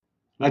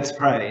Let's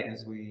pray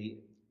as we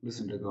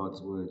listen to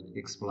God's word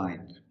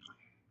explained.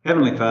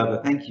 Heavenly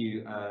Father, thank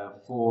you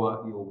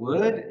for your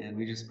word, and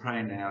we just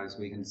pray now as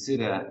we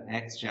consider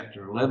Acts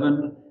chapter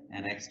 11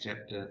 and Acts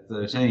chapter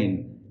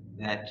 13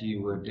 that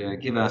you would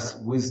give us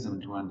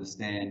wisdom to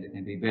understand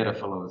and be better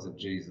followers of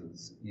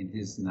Jesus. In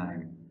his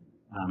name,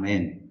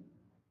 amen.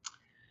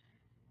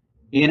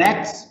 In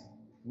Acts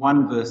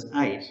 1 verse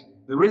 8,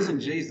 the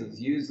risen Jesus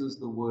uses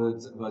the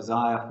words of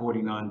Isaiah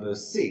 49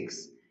 verse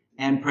 6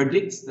 and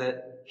predicts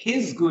that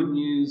his good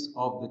news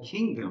of the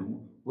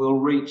kingdom will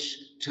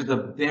reach to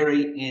the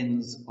very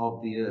ends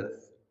of the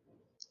earth.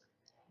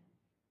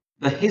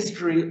 The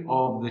history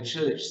of the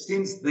church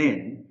since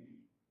then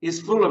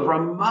is full of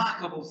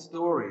remarkable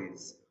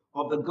stories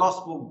of the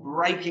gospel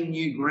breaking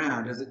new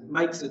ground as it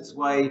makes its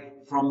way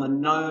from the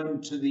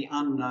known to the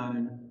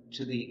unknown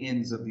to the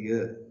ends of the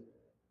earth.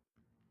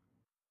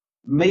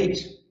 Meet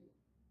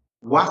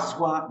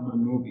Waswa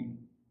Munubi.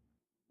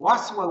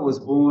 Waswa was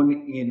born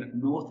in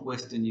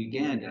northwestern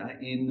Uganda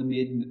in the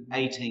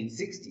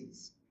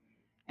mid-1860s,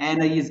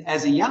 and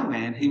as a young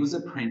man he was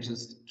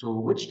apprenticed to a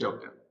witch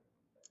doctor.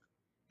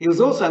 He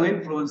was also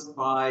influenced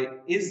by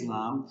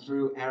Islam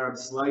through Arab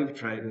slave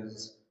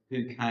traders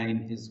who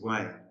came his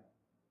way.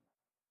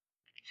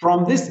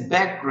 From this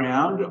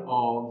background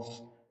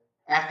of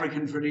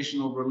African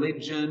traditional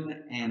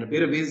religion and a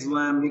bit of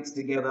Islam mixed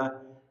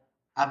together,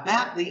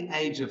 about the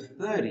age of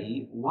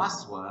 30,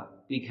 Waswa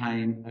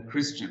became a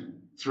Christian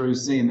through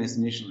CMS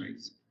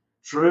missionaries.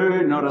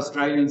 True, not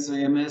Australian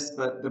CMS,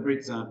 but the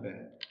Brits aren't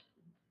bad.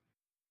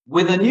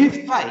 With a new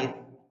faith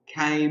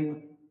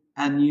came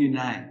a new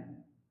name.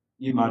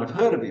 You might have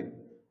heard of him,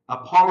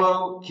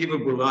 Apollo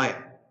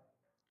Kibabulaya.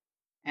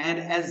 And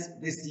as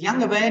this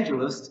young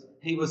evangelist,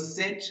 he was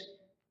sent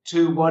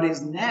to what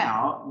is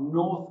now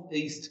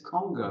northeast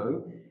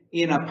Congo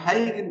in a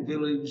pagan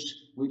village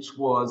which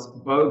was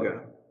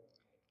Boga.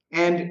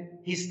 And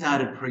he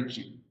started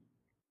preaching.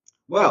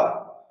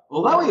 Well,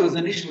 although he was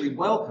initially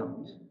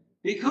welcomed,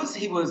 because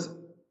he was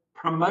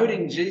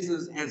promoting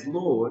Jesus as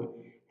Lord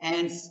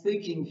and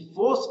speaking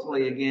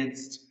forcefully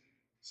against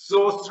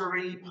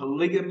sorcery,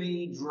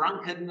 polygamy,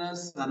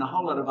 drunkenness, and a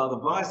whole lot of other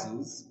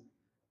vices,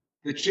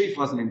 the chief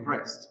wasn't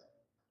impressed.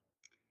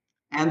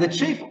 And the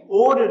chief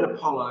ordered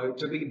Apollo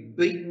to be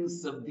beaten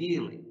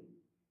severely.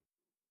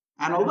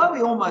 And although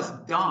he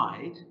almost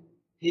died,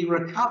 he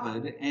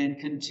recovered and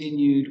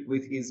continued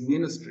with his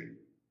ministry.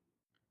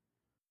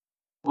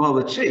 Well,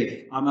 the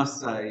chief, I must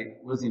say,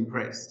 was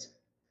impressed.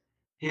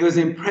 He was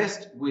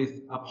impressed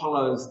with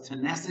Apollo's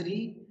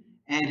tenacity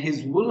and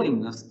his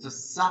willingness to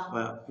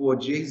suffer for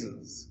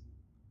Jesus.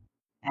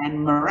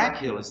 And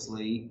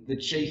miraculously, the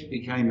chief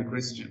became a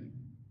Christian.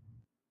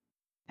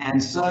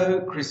 And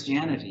so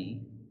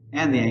Christianity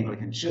and the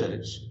Anglican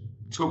Church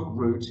took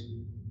root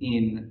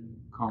in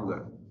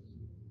Congo.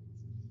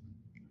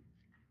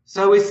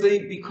 So we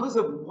see, because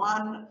of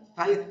one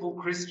faithful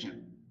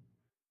Christian,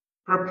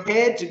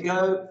 prepared to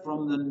go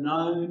from the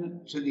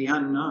known to the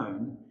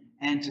unknown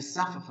and to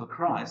suffer for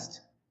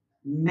Christ,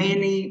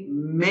 many,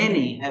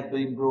 many have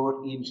been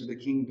brought into the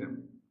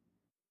kingdom.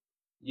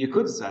 You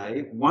could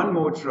say one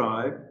more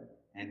tribe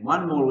and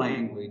one more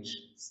language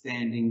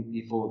standing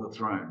before the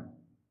throne.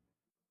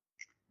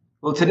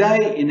 Well,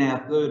 today in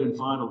our third and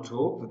final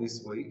talk for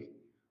this week,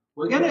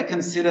 we're going to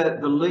consider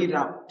the lead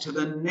up to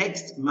the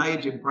next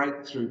major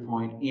breakthrough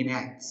point in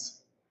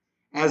Acts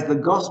as the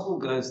gospel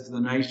goes to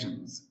the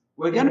nations.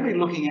 We're going to be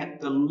looking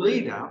at the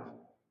lead up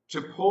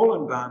to Paul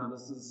and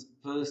Barnabas'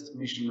 first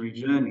missionary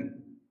journey.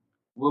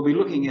 We'll be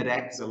looking at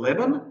Acts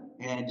 11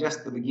 and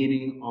just the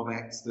beginning of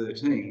Acts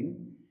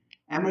 13.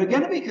 And we're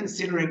going to be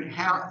considering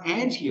how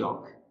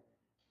Antioch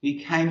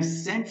became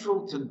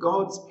central to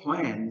God's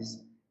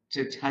plans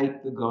to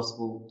take the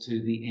gospel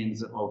to the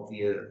ends of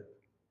the earth.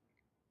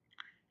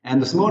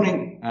 And this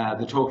morning,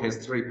 the talk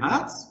has three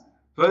parts.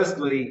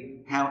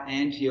 Firstly, how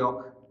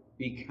Antioch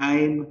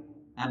became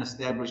an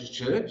established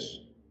church.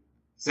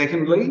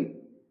 Secondly,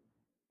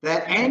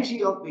 that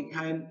Antioch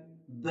became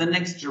the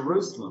next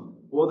Jerusalem,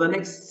 or the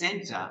next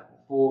centre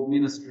for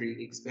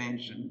ministry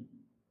expansion.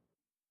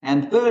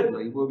 And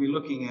thirdly, we'll be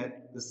looking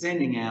at the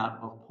sending out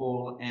of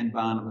Paul and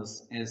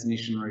Barnabas as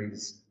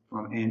missionaries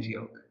from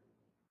Antioch.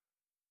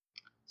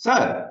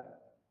 So,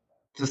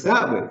 to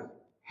start with,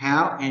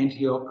 how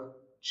Antioch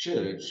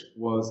Church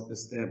was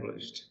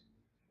established.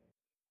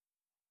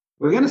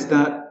 We're going to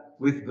start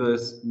with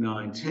verse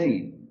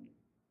 19.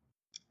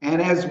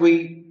 And as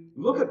we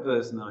look at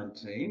verse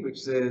 19,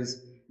 which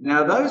says,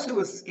 "Now those who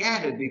were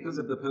scattered because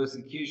of the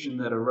persecution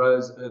that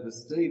arose over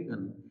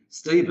Stephen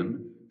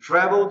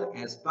travelled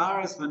as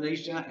far as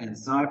Phoenicia and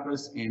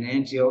Cyprus and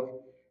Antioch,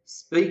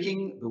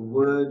 speaking the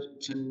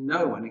word to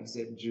no one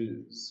except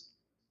Jews."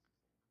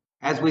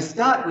 As we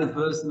start with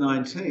verse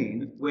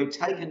 19, we're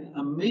taken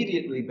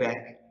immediately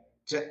back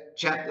to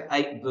chapter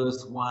 8,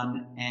 verse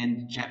 1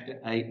 and chapter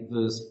 8,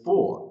 verse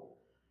 4.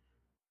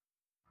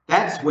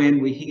 That's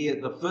when we hear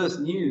the first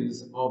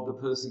news of the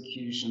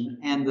persecution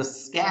and the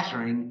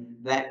scattering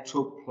that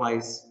took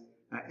place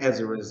as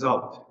a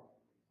result.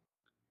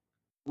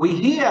 We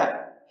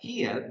hear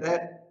here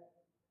that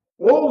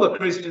all the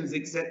Christians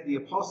except the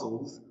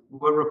apostles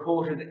were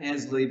reported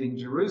as leaving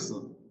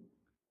Jerusalem.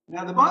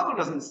 Now, the Bible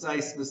doesn't say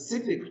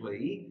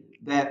specifically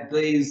that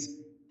these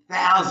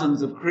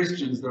thousands of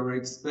Christians that were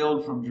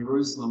expelled from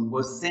Jerusalem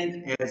were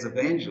sent as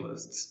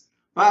evangelists,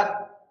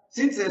 but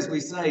since, as we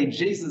say,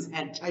 Jesus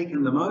had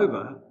taken them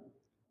over,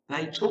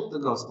 they took the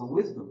gospel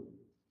with them.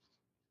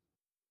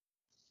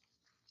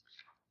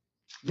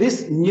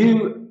 This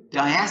new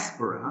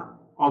diaspora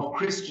of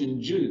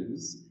Christian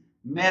Jews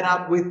met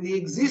up with the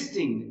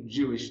existing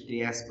Jewish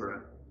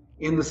diaspora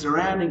in the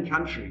surrounding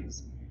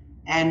countries,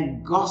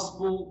 and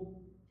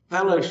gospel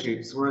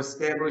fellowships were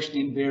established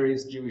in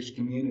various Jewish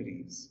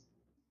communities.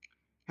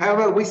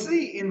 However, we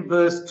see in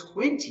verse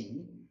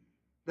 20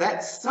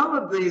 that some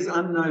of these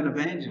unknown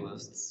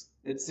evangelists,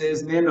 it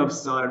says men of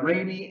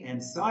Cyrene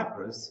and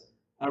Cyprus,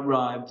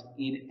 arrived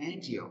in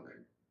Antioch.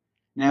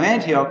 Now,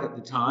 Antioch at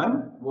the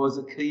time was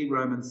a key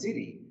Roman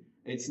city.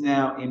 It's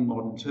now in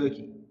modern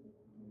Turkey.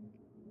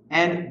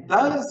 And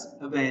those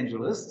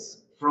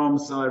evangelists from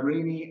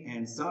Cyrene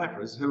and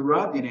Cyprus who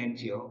arrived in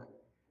Antioch,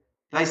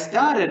 they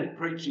started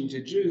preaching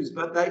to Jews,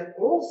 but they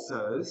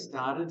also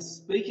started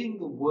speaking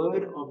the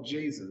word of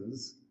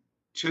Jesus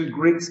to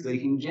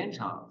Greek-speaking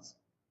Gentiles.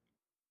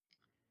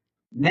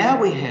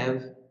 Now we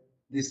have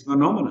this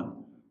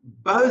phenomenon.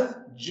 Both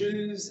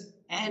Jews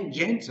and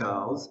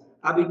Gentiles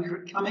are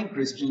becoming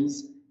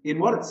Christians in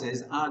what it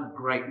says are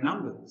great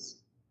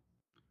numbers.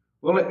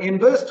 Well, in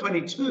verse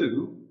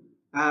 22,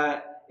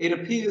 it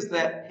appears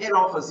that head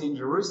office in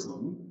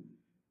Jerusalem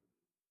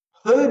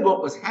heard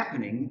what was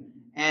happening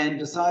and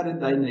decided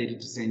they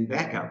needed to send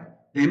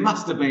backup. There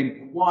must have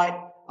been quite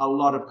a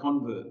lot of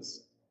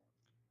converts.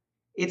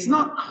 It's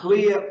not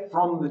clear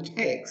from the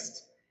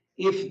text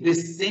if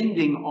this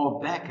sending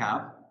of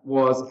backup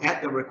was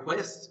at the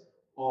request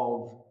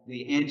of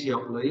the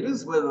Antioch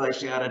leaders, whether they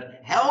shouted,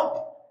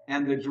 "Help!"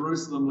 and the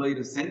Jerusalem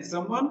leaders sent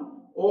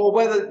someone, or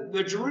whether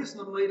the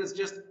Jerusalem leaders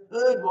just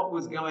heard what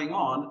was going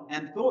on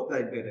and thought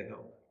they'd better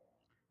help.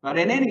 But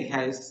in any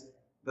case,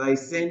 they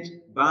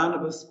sent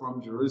Barnabas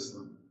from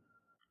Jerusalem.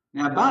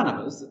 Now,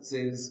 Barnabas, it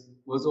says,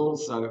 was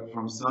also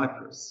from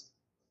Cyprus.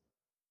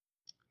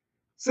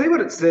 See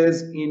what it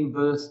says in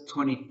verse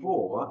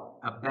 24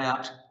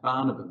 about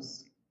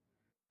Barnabas.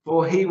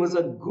 For he was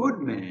a good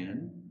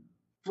man,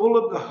 full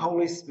of the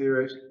Holy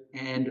Spirit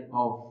and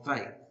of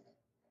faith.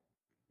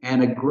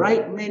 And a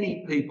great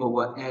many people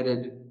were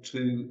added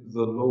to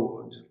the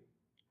Lord.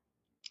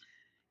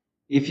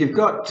 If you've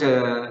got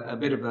a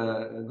bit of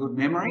a good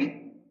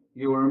memory,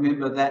 you'll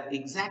remember that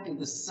exactly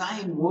the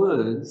same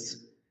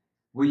words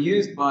were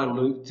used by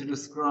Luke to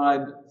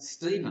describe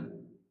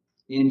Stephen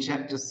in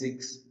chapter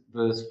 6,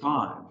 verse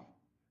 5.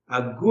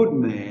 A good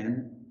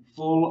man,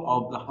 full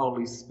of the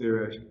Holy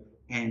Spirit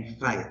and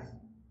faith.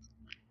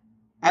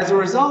 As a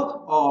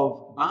result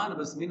of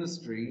Barnabas'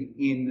 ministry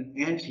in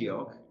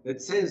Antioch,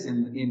 it says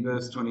in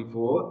verse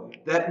 24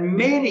 that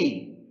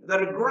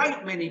a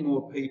great many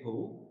more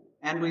people,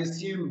 and we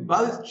assume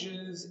both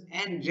Jews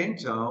and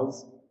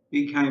Gentiles,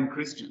 became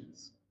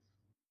Christians.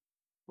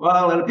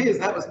 Well, it appears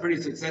that was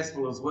pretty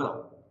successful as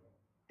well.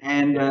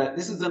 And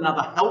this is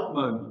another help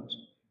moment.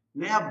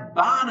 Now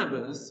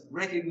Barnabas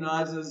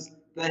recognises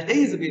that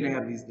he's a bit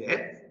out of his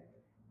depth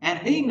and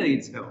he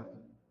needs help.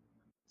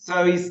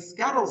 So he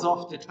scuttles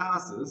off to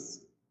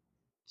Tarsus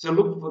to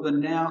look for the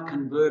now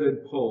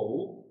converted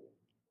Paul,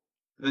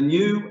 the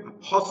new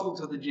apostle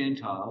to the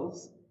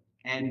Gentiles,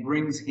 and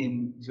brings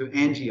him to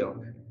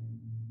Antioch.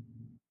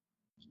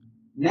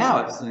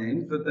 Now it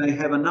seems that they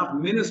have enough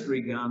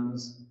ministry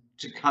guns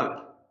to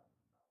cope.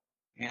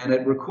 And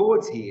it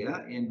records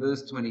here in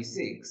verse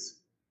 26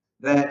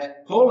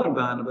 that Paul and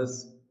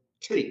Barnabas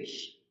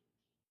teach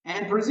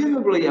and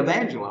presumably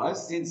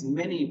evangelize, since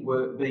many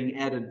were being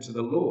added to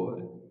the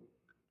Lord,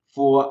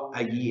 for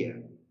a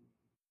year.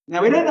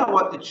 Now, we don't know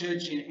what the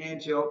church in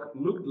Antioch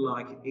looked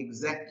like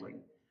exactly,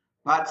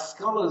 but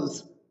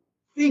scholars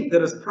think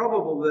that it's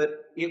probable that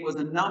it was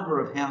a number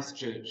of house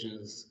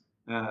churches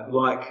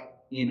like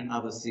in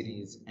other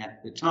cities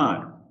at the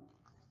time.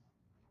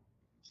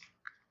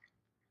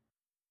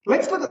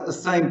 Let's look at the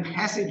same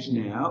passage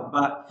now,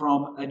 but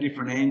from a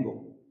different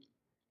angle.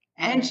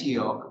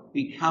 Antioch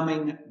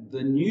becoming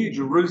the new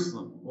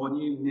Jerusalem, or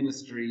new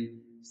ministry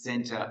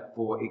centre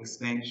for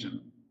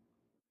expansion.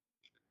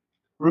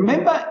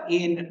 Remember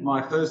in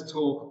my first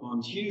talk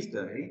on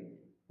Tuesday,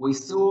 we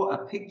saw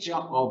a picture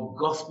of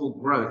gospel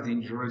growth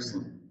in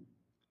Jerusalem.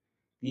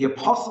 The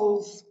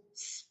apostles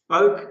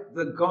spoke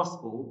the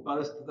gospel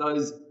both to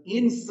those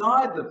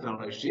inside the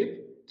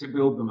fellowship to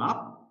build them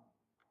up,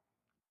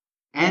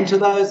 and to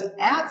those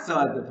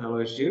outside the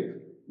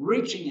fellowship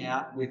reaching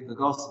out with the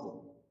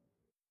gospel.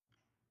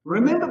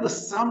 Remember the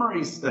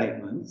summary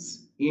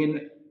statements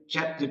in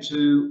chapter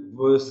 2,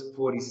 verse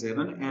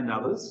 47 and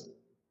others.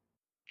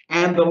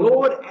 And the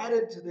Lord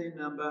added to their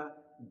number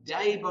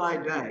day by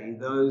day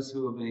those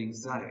who were being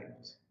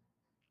saved.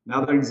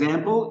 Another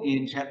example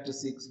in chapter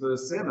 6,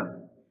 verse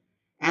 7.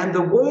 And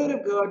the word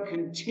of God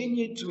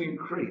continued to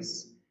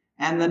increase,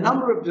 And the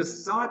number of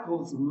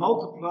disciples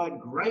multiplied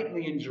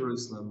greatly in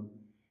Jerusalem,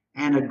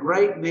 and a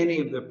great many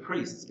of the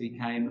priests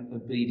became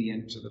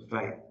obedient to the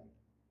faith.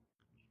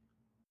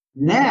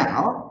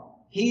 Now,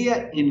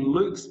 here in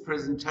Luke's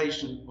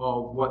presentation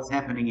of what's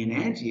happening in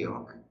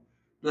Antioch,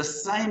 the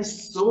same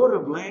sort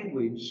of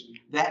language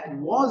that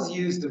was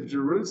used of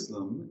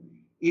Jerusalem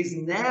is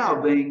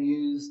now being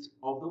used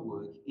of the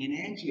work in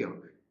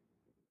Antioch.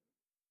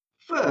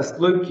 First,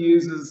 Luke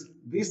uses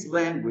this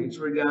language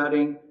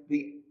regarding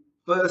the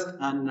first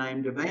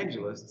unnamed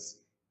evangelists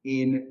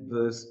in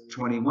verse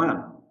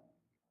 21.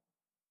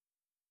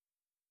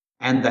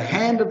 And the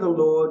hand of the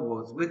Lord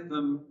was with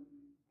them,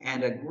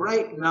 and a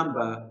great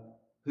number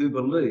who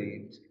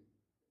believed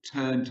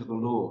turned to the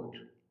Lord.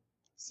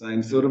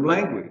 Same sort of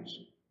language.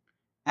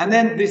 And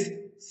then this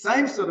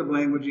same sort of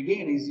language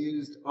again is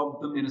used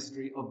of the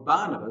ministry of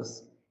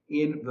Barnabas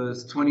in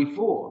verse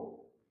 24.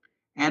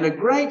 And a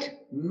great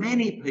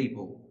many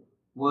people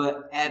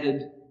were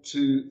added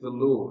to the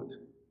Lord.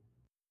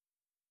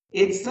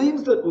 It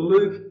seems that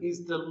Luke is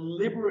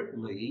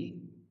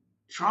deliberately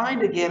trying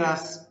to get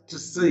us to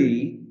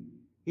see,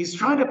 he's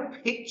trying to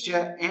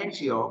picture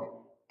Antioch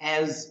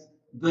as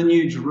the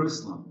new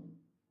Jerusalem,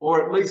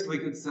 or at least we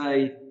could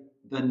say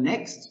the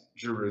next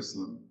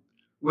Jerusalem,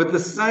 with the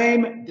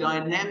same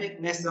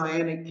dynamic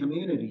messianic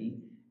community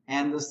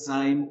and the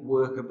same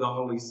work of the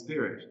Holy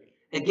Spirit.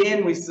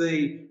 Again, we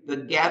see the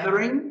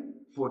gathering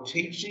for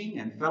teaching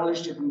and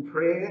fellowship and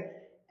prayer,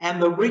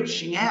 and the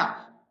reaching out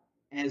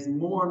as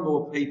more and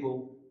more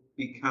people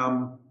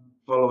become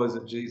followers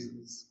of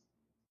Jesus.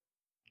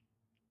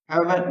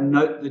 However,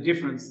 note the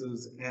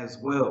differences as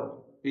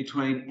well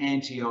between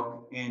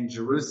Antioch and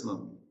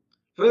Jerusalem.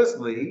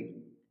 Firstly,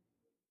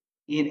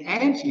 in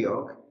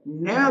Antioch,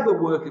 now the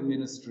work of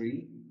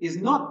ministry is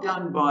not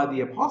done by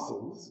the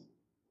apostles,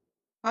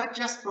 but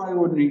just by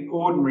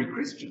ordinary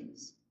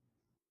Christians.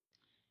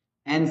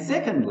 And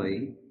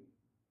secondly,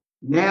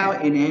 now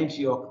in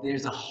Antioch,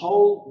 there's a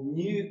whole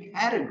new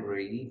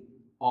category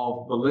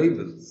of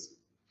believers.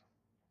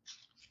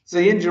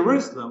 See, in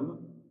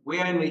Jerusalem, we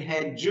only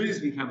had Jews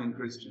becoming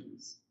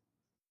Christians.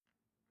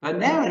 But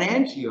now in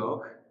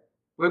Antioch,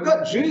 we've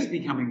got Jews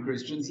becoming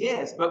Christians,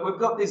 yes, but we've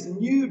got this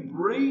new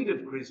breed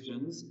of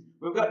Christians.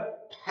 We've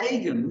got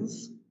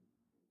pagans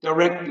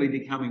directly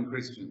becoming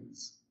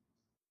Christians.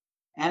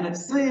 And it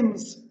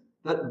seems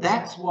that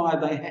that's why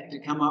they had to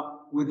come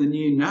up with a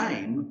new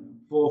name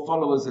for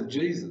followers of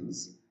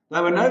Jesus.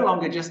 They were no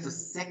longer just a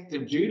sect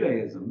of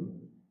Judaism.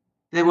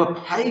 There were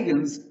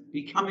pagans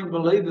becoming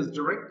believers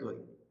directly.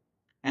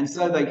 And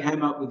so they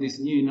came up with this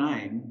new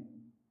name,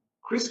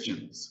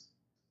 Christians,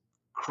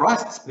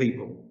 Christ's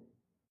people.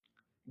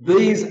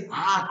 These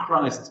are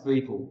Christ's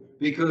people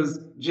because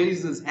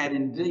Jesus had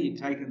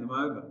indeed taken them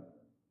over.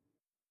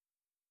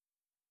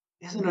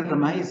 Isn't it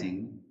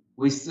amazing?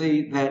 We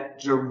see that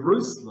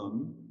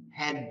Jerusalem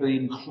had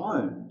been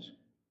cloned,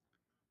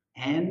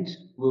 and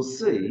we'll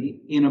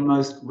see in a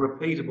most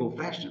repeatable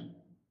fashion.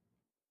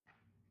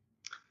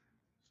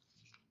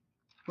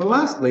 Well,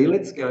 lastly,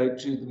 let's go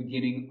to the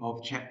beginning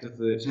of chapter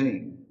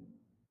 13,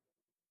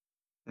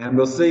 and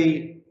we'll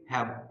see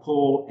how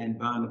Paul and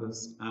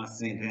Barnabas are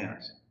sent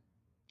out.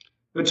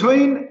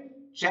 Between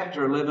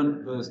chapter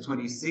 11, verse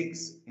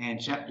 26, and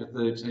chapter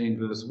 13,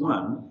 verse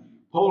 1,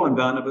 Paul and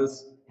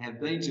Barnabas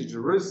have been to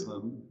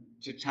Jerusalem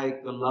to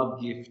take the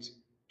love gift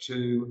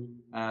to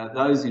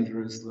those in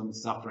Jerusalem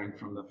suffering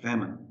from the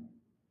famine.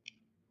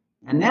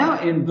 And now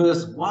in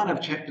verse 1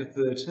 of chapter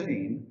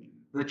 13,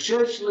 the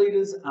church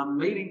leaders are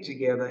meeting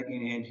together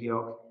in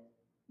Antioch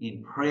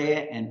in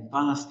prayer and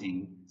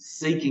fasting,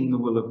 seeking the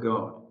will of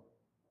God.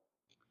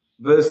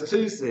 Verse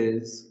 2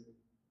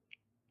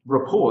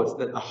 reports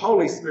that the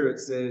Holy Spirit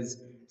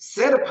says,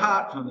 "Set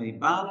apart for me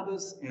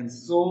Barnabas and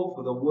Saul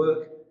for the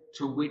work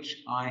to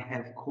which I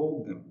have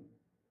called them."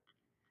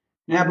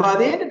 Now, by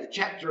the end of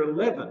chapter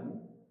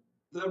 11,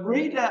 the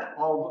reader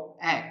of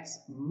Acts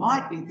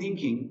might be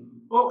thinking,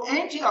 well,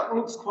 Antioch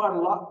looks quite a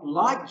lot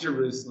like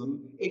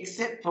Jerusalem,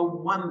 except for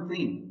one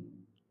thing.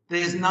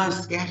 There's no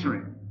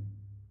scattering.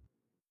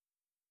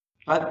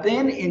 But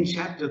then in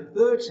chapter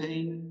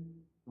 13,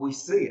 we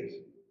see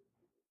it.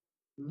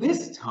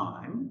 This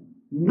time,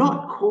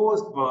 not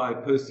caused by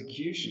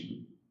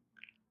persecution,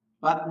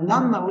 but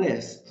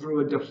nonetheless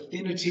through a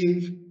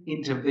definitive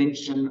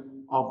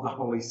intervention of the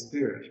Holy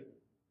Spirit.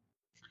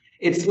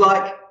 It's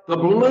like the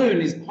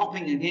balloon is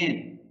popping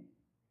again.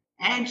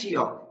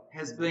 Antioch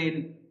has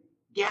been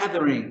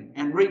gathering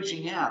and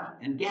reaching out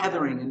and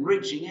gathering and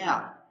reaching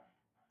out,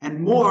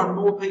 and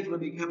more people are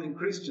becoming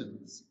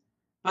Christians.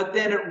 But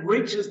then it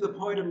reaches the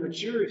point of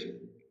maturity.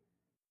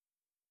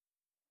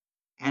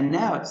 And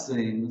now it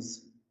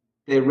seems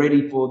they're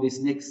ready for this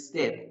next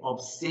step of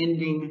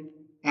sending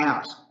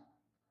out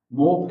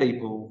more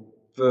people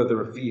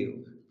further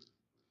afield.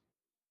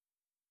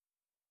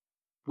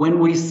 When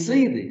we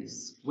see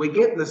this, we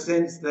get the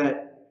sense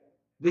that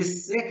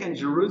this second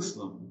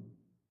Jerusalem,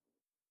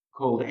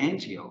 called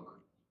Antioch,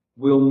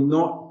 will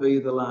not be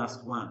the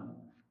last one.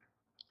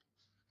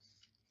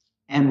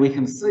 And we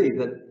can see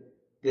that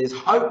there's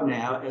hope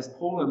now, as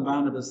Paul and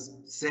Barnabas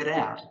set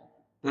out,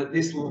 that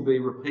this will be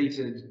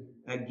repeated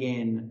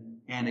again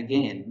and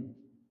again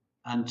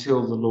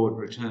until the Lord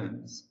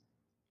returns.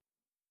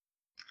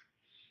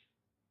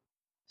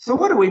 So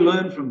what do we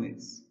learn from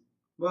this?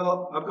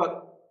 Well, I've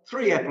got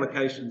 3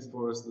 applications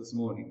for us this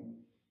morning.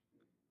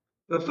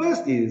 The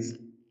first is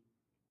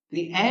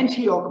the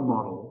Antioch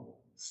model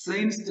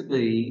seems to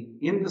be,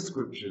 in the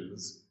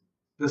scriptures,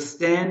 the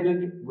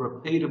standard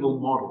repeatable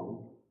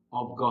model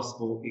of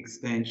gospel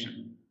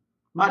expansion,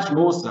 much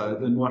more so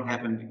than what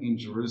happened in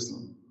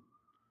Jerusalem.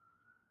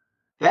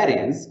 That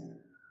is,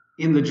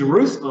 in the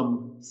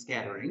Jerusalem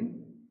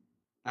scattering,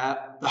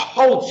 the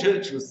whole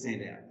church was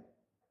sent out.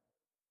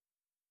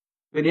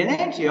 But in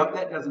Antioch,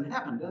 that doesn't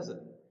happen, does it?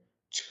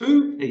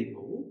 2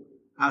 people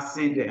are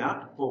sent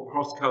out for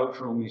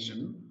cross-cultural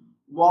mission,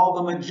 while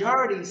the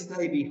majority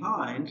stay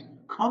behind,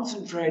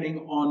 concentrating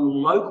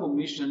on local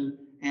mission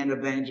and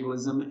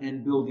evangelism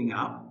and building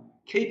up,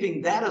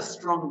 keeping that a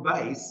strong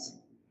base,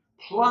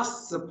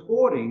 plus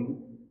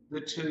supporting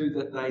the 2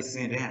 that they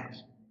sent out.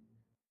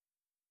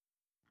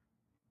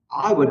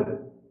 I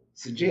would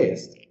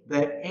suggest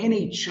that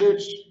any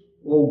church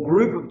or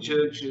group of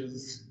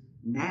churches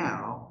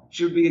now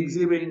should be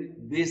exhibiting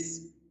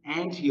this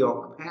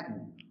Antioch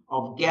pattern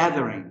of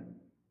gathering,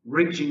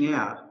 reaching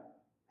out,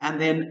 and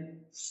then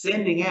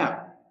sending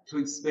out to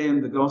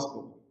expand the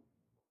gospel.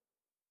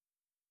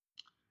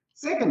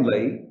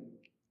 Secondly,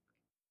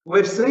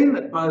 we've seen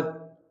that both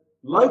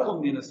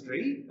local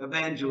ministry,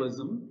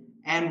 evangelism,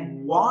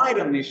 and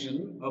wider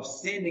mission of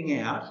sending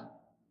out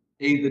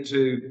either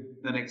to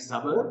the next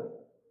suburb,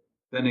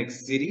 the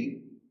next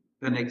city,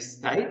 the next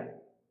state,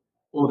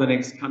 or the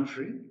next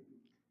country,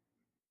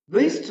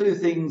 these 2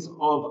 things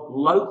of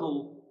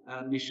local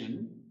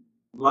mission,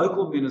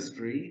 local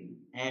ministry,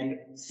 and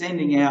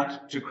sending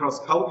out to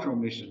cross-cultural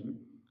mission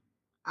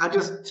are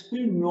just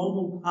 2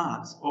 normal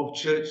parts of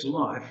church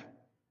life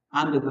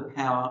under the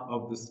power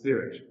of the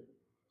Spirit.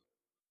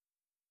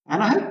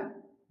 And I hope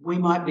we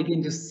might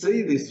begin to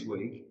see this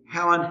week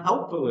how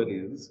unhelpful it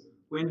is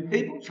when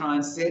people try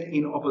and set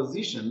in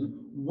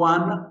opposition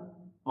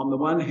on the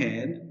one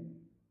hand,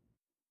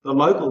 the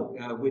local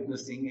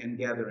witnessing and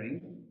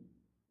gathering,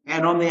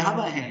 and on the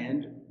other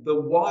hand, the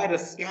wider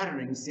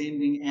scattering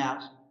sending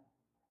out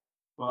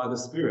by the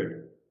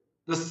Spirit.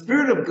 The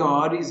Spirit of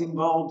God is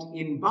involved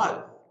in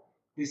both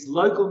this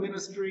local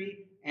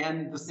ministry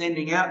and the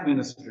sending out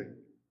ministry.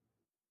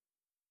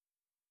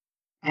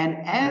 And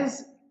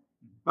as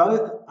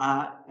both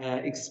are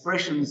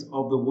expressions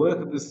of the work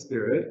of the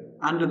Spirit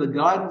under the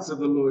guidance of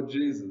the Lord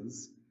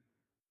Jesus,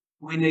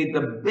 we need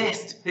the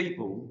best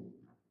people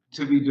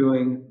to be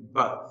doing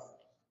both.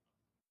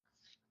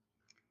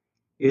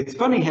 It's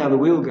funny how the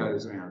wheel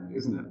goes round,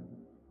 isn't it?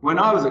 When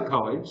I was at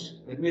college,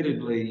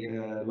 admittedly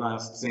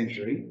last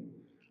century,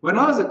 when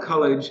I was at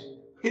college,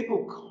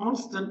 people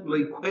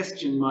constantly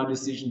questioned my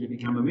decision to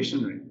become a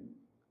missionary.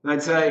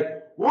 They'd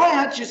say, "Why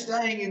aren't you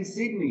staying in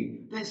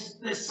Sydney?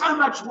 There's so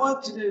much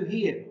work to do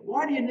here.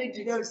 Why do you need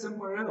to go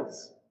somewhere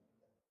else?"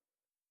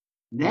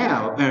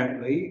 Now,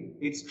 apparently,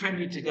 it's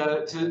trendy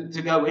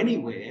to go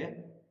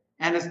anywhere,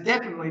 and it's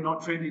definitely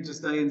not trendy to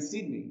stay in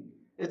Sydney.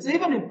 It's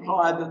even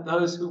implied that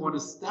those who want to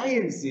stay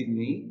in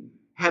Sydney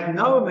have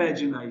no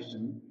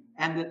imagination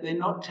and that they're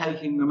not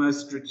taking the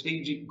most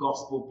strategic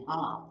gospel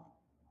path.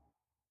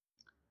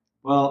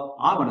 Well,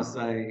 I want to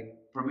say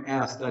from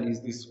our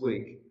studies this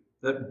week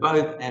that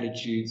both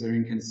attitudes are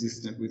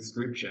inconsistent with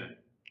Scripture.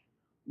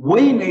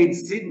 We need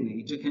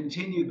Sydney to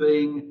continue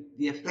being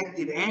the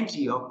effective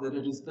Antioch that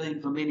it has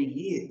been for many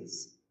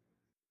years.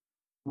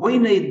 We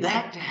need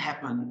that to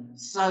happen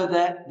so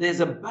that there's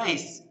a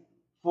base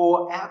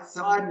for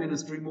outside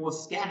ministry, more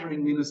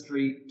scattering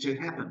ministry to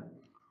happen.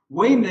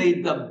 We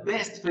need the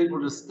best people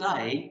to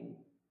stay,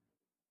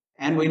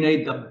 and we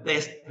need the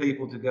best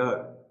people to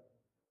go.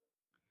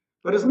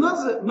 But it's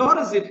not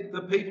as if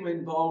the people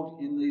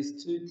involved in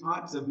these 2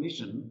 types of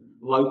mission,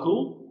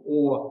 local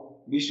or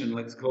mission,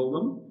 let's call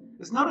them,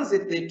 it's not as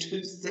if they're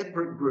 2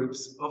 separate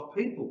groups of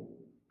people.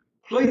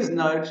 Please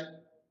note,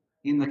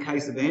 in the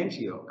case of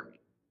Antioch,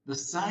 the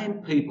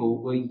same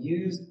people were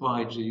used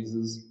by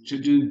Jesus to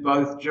do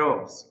both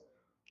jobs.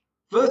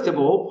 First of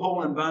all,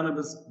 Paul and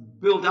Barnabas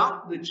built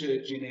up the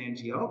church in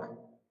Antioch,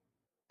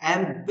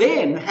 and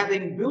then,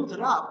 having built it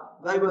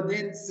up, they were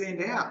then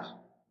sent out.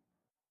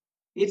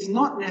 It's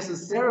not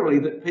necessarily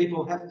that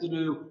people have to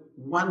do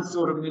one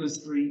sort of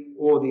ministry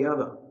or the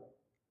other.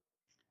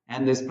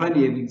 And there's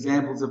plenty of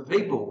examples of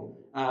people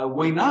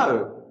we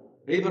know,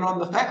 even on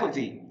the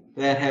faculty,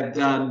 that have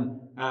done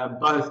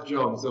both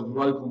jobs of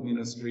local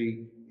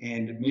ministry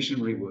and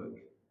missionary work.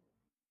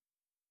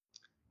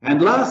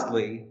 And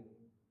lastly,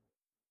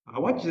 I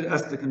want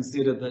us to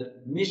consider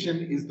that mission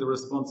is the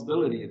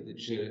responsibility of the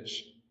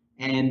church,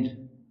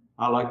 and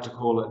I like to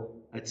call it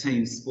a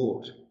team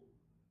sport.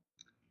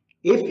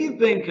 If you've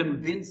been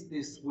convinced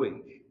this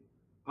week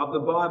of the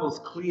Bible's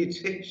clear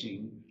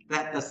teaching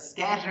that the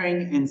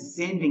scattering and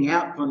sending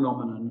out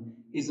phenomenon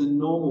is a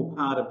normal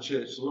part of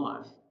church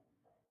life,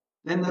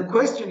 then the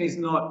question is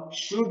not,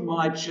 should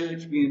my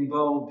church be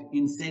involved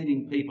in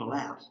sending people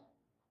out?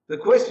 The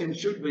question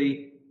should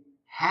be,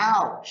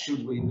 how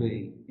should we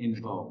be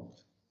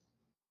involved?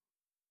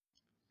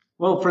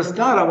 Well, for a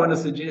start, I want to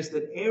suggest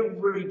that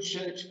every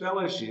church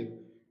fellowship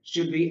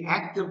should be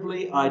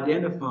actively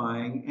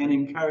identifying and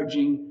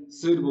encouraging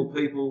suitable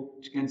people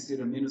to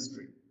consider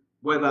ministry,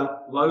 whether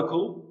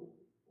local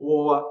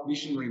or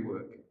missionary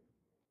work,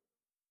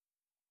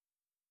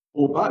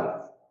 or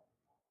both.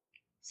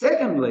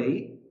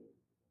 Secondly,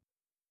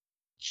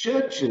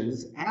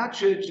 our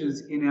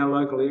churches in our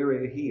local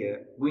area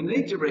here, we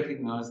need to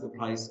recognise the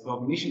place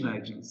of mission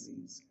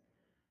agencies.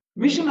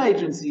 Mission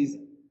agencies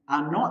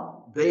are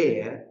not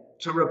there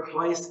to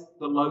replace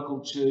the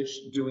local church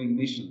doing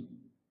mission.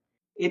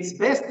 It's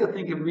best to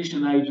think of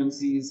mission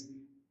agencies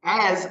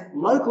as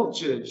local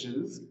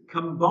churches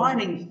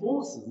combining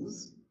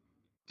forces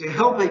to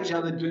help each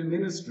other do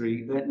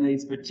ministry that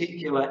needs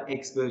particular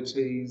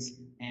expertise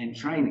and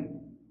training.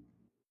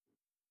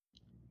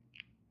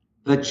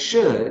 The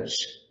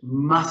church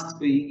must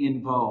be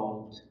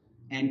involved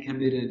and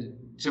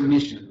committed to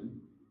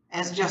mission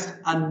as just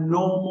a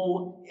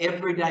normal,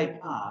 everyday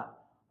part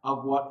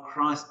of what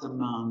Christ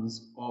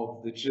demands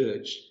of the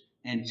church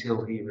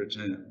until he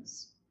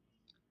returns.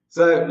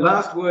 So,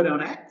 last word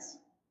on Acts.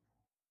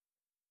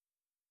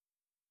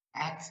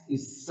 Acts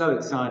is so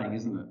exciting,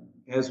 isn't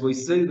it? As we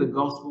see the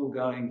gospel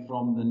going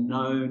from the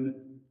known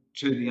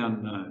to the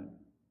unknown.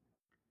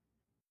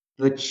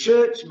 The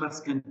church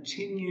must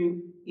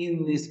continue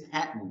in this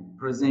pattern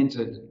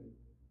presented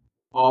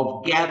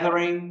of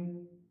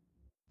gathering,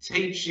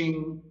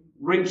 teaching,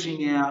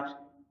 reaching out,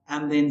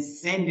 and then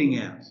sending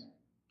out,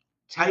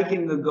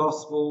 taking the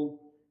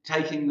gospel,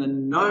 taking the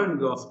known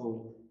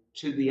gospel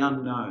to the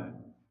unknown,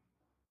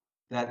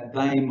 that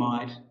they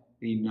might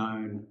be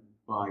known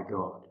by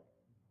God.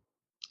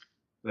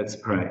 Let's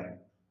pray.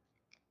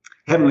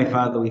 Heavenly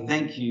Father, we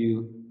thank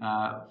you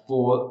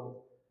for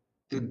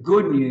the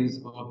good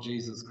news of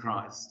Jesus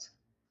Christ.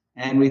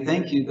 And we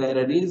thank you that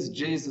it is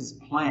Jesus'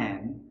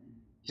 plan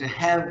to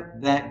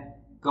have that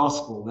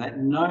gospel, that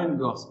known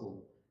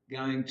gospel,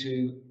 going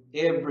to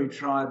every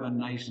tribe and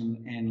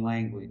nation and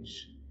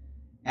language.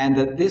 And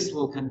that this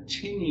will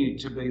continue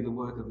to be the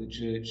work of the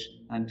church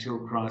until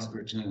Christ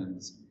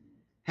returns.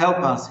 Help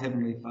us,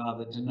 Heavenly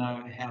Father, to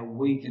know how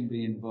we can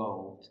be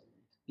involved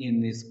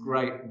in this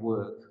great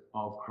work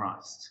of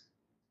Christ.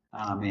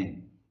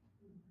 Amen.